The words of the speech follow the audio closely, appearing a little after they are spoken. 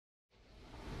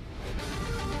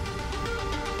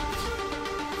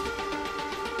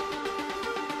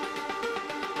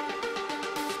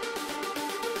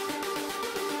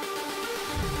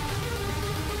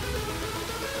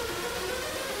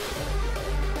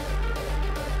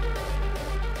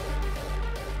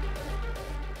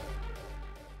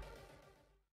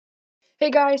Hey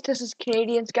guys, this is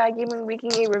Canadian Sky Gaming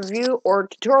making a review or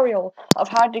tutorial of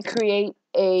how to create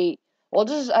a, well,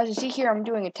 this is, as you see here, I'm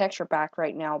doing a texture pack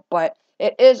right now, but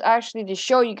it is actually to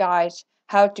show you guys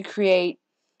how to create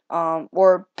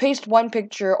or paste one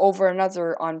picture over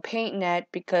another on PaintNet,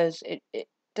 because it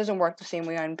doesn't work the same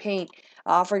way on Paint.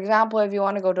 For example, if you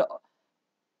want to go to,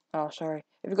 if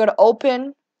you go to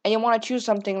open and you want to choose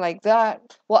something like that,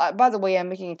 well, by the way, I'm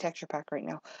making a texture pack right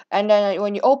now, and then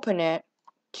when you open it,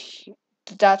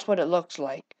 that's what it looks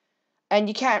like. And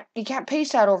you can't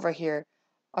paste that over here,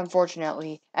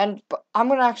 unfortunately. And I'm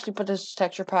gonna actually put this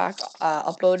texture pack,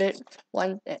 upload it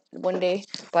one day.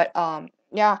 But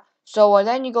yeah. So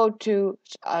then you go to,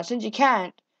 since you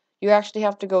can't, you actually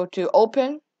have to go to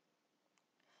open.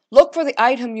 Look for the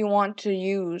item you want to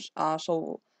use.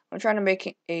 So I'm trying to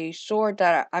make a sword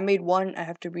that I made one. I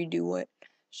have to redo it.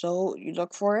 So you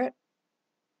look for it.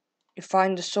 You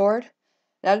find the sword.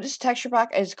 Now this texture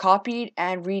pack is copied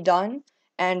and redone,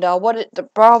 and the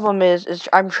problem is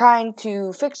I'm trying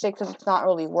to fix it because it's not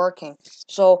really working.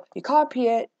 So you copy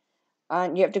it,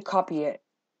 and you have to copy it,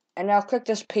 and now click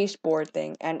this pasteboard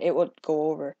thing, and it will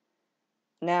go over.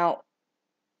 Now,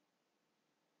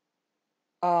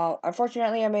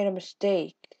 unfortunately, I made a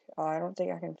mistake. I don't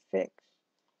think I can fix.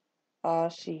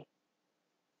 Let's see.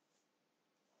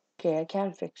 Okay, I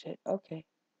can fix it. Okay.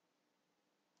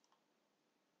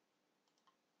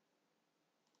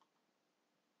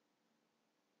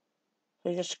 So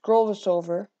you just scroll this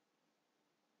over.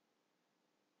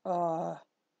 It's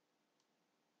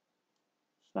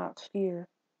not clear.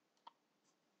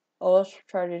 Oh, let's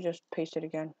try to just paste it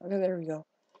again. Okay, there we go.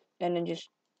 And then this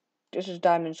is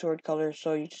diamond sword color,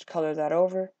 so you just color that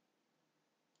over.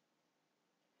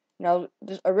 Now,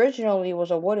 this originally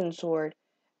was a wooden sword,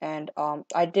 and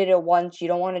I did it once. You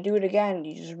don't want to do it again.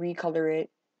 You just recolor it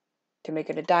to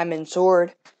make it a diamond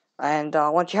sword. And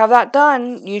once you have that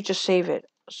done, you just save it.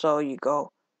 So you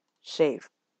go save.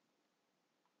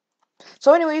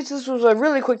 So anyways, this was a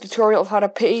really quick tutorial of how to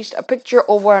paste a picture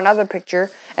over another picture,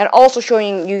 and also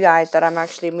showing you guys that I'm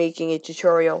actually making a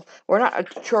tutorial, or not a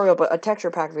tutorial, but a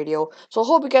texture pack video. So I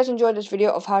hope you guys enjoyed this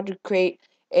video of how to create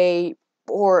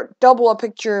or double a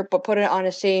picture but put it on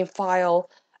the same file,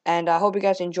 and I hope you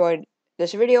guys enjoyed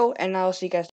this video, and I'll see you guys